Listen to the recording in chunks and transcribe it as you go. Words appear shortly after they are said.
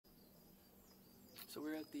So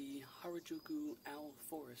we're at the Harajuku Owl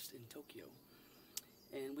Forest in Tokyo,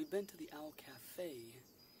 and we've been to the Owl Cafe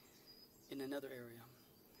in another area.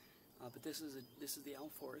 But this is the Owl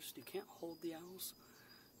Forest. You can't hold the owls.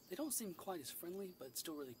 They don't seem quite as friendly, but it's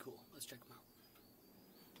still really cool. Let's check them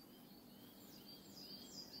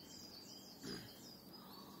out.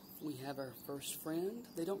 We have our first friend.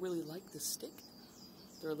 They don't really like the stick.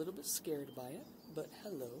 They're a little bit scared by it, but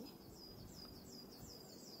hello.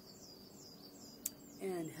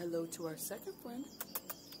 And hello to our second friend.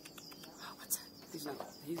 Oh, what's that?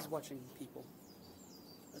 He's watching people.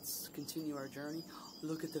 Let's continue our journey.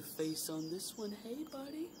 Look at the face on this one. Hey,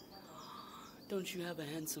 buddy. Don't you have a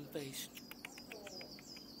handsome face?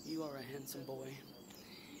 You are a handsome boy.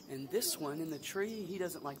 And this one in the tree, he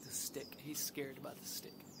doesn't like the stick. He's scared about the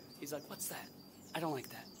stick. He's like, what's that? I don't like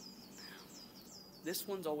that. This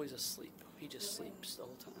one's always asleep. He just sleeps the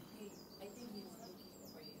whole time. I think he's looking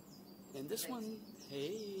for you. And this one,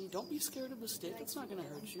 hey, don't be scared of the stick. It's not going to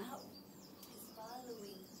hurt you. He's following.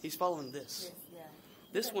 He's following this. Yeah.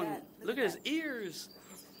 This one, look at his ears.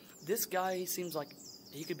 This guy seems like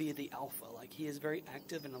he could be the alpha. Like, he is very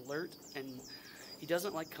active and alert, and he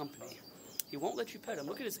doesn't like company. He won't let you pet him.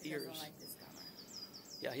 Look at his ears. Like this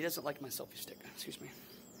yeah, he doesn't like my selfie stick. Excuse me.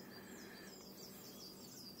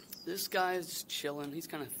 This guy's just chilling. He's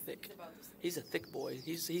kind of thick. He's a thick boy.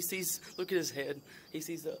 He sees, look at his head. He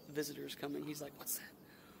sees the visitors coming. He's like, what's that?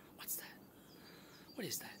 What's that? What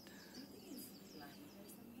is that?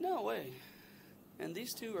 No way. And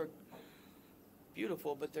these two are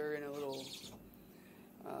beautiful, but they're in a little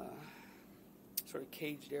sort of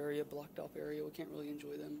caged area, blocked off area. We can't really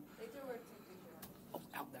enjoy them. Oh,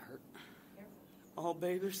 ow, that hurt. Oh,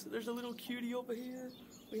 babe, there's a little cutie over here.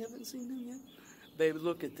 We haven't seen him yet. Babe,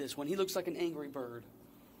 look at this one. He looks like an angry bird.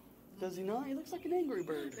 Does he not? He looks like an angry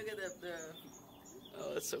bird. Look at the...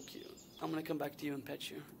 Oh, that's so cute. I'm going to come back to you and pet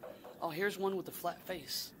you. Oh, here's one with a flat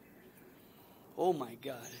face. Oh, my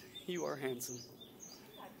God. You are handsome.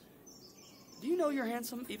 Do you know you're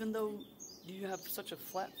handsome even though you have such a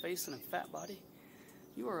flat face and a fat body?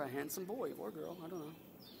 You are a handsome boy or girl. I don't know.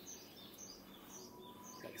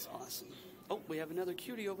 That's awesome. Oh, we have another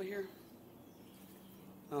cutie over here.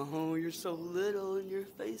 Oh, you're so little and your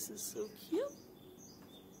face is so cute.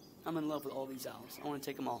 I'm in love with all these owls. I want to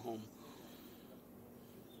take them all home.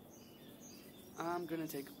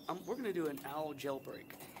 We're gonna do an owl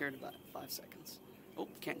jailbreak here in about 5 seconds. Oh,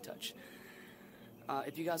 can't touch.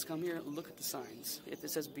 If you guys come here, look at the signs. If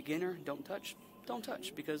it says beginner, don't touch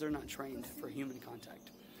because they're not trained for human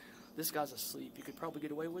contact. This guy's asleep. You could probably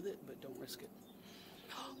get away with it, but don't risk it.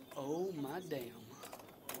 Oh my damn.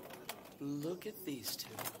 Look at these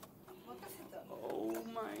two. Oh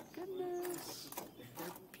my goodness.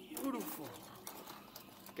 They're beautiful.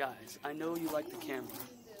 Guys, I know you like the camera,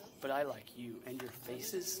 but I like you and your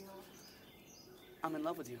faces. I'm in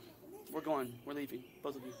love with you. We're going. We're leaving.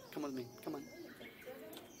 Both of you. Come with me. Come on.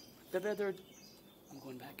 I'm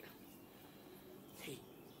going back. Hey,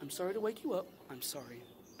 I'm sorry to wake you up. I'm sorry.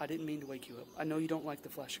 I didn't mean to wake you up. I know you don't like the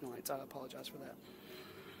flashing lights. I apologize for that.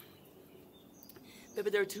 Baby,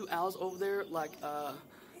 there are two owls over there, like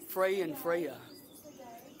Frey and Freya.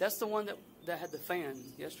 That's the one that had the fan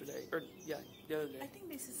yesterday, or yeah, the other day. I think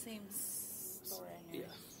this is the same story. Yeah.